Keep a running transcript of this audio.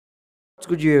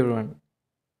Good you everyone.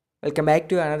 Welcome back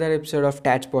to another episode of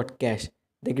Tats Podcast,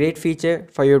 the great feature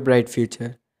for your bright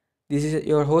future. This is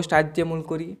your host Aditya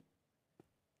Mulkuri.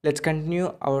 Let's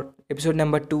continue our episode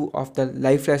number 2 of the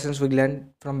life lessons we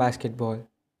learned from basketball.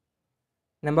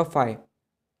 Number 5.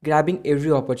 Grabbing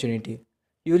every opportunity.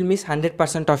 You will miss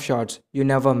 100% of shots you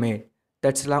never made.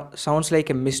 That sounds like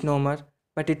a misnomer,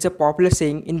 but it's a popular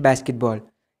saying in basketball.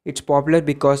 It's popular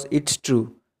because it's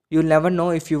true. You'll never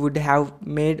know if you would have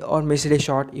made or missed a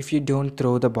shot if you don't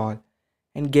throw the ball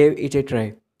and gave it a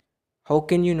try. How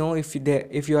can you know if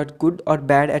you are good or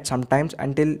bad at sometimes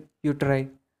until you try?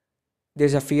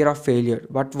 There's a fear of failure,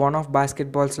 but one of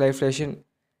basketball's life lesson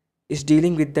is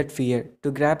dealing with that fear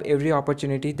to grab every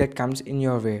opportunity that comes in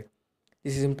your way.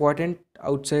 This is important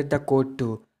outside the court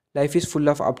too. Life is full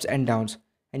of ups and downs,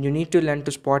 and you need to learn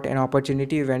to spot an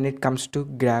opportunity when it comes to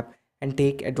grab and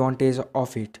take advantage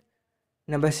of it.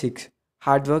 Number 6.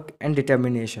 Hard work and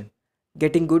determination.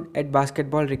 Getting good at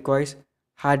basketball requires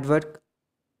hard work.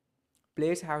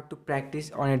 Players have to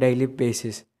practice on a daily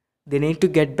basis. They need to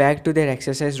get back to their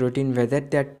exercise routine whether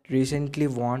they recently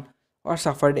won or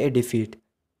suffered a defeat.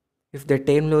 If the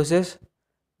team loses,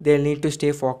 they'll need to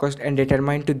stay focused and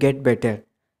determined to get better.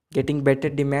 Getting better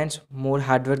demands more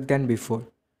hard work than before.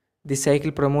 This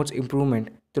cycle promotes improvement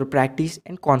through practice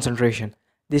and concentration.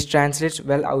 This translates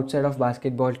well outside of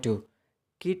basketball too.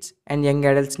 Kids and young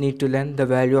adults need to learn the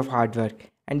value of hard work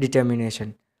and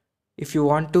determination. If you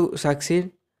want to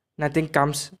succeed, nothing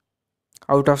comes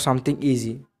out of something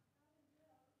easy.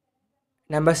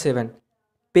 Number 7.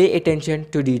 Pay attention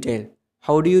to detail.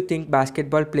 How do you think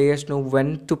basketball players know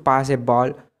when to pass a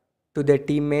ball to their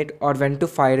teammate or when to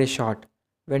fire a shot?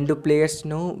 When do players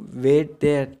know where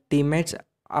their teammates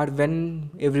are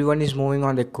when everyone is moving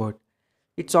on the court?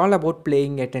 It's all about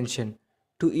paying attention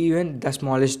to even the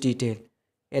smallest detail.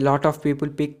 A lot of people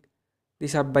pick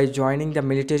this up by joining the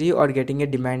military or getting a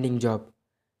demanding job.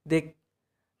 They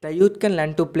the youth can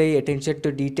learn to pay attention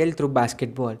to detail through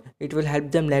basketball. It will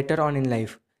help them later on in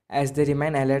life as they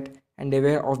remain alert and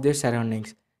aware of their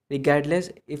surroundings,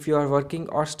 regardless if you are working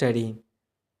or studying.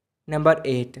 Number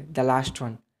 8, the last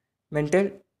one,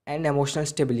 mental and emotional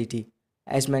stability.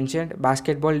 As mentioned,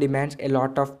 basketball demands a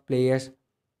lot of players.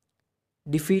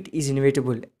 Defeat is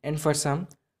inevitable, and for some,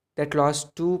 that loss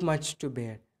too much to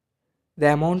bear.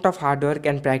 The amount of hard work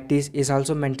and practice is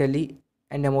also mentally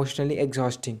and emotionally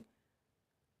exhausting.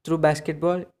 Through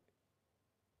basketball,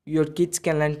 your kids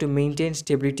can learn to maintain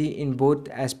stability in both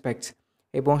aspects.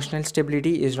 Emotional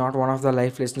stability is not one of the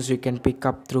life lessons you can pick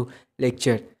up through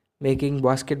lecture, making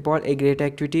basketball a great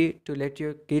activity to let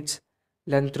your kids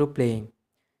learn through playing.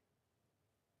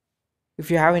 If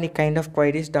you have any kind of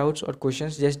queries, doubts, or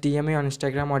questions, just DM me on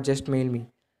Instagram or just mail me.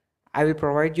 I will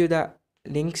provide you the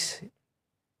links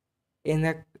in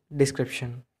the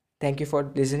description. Thank you for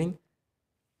listening.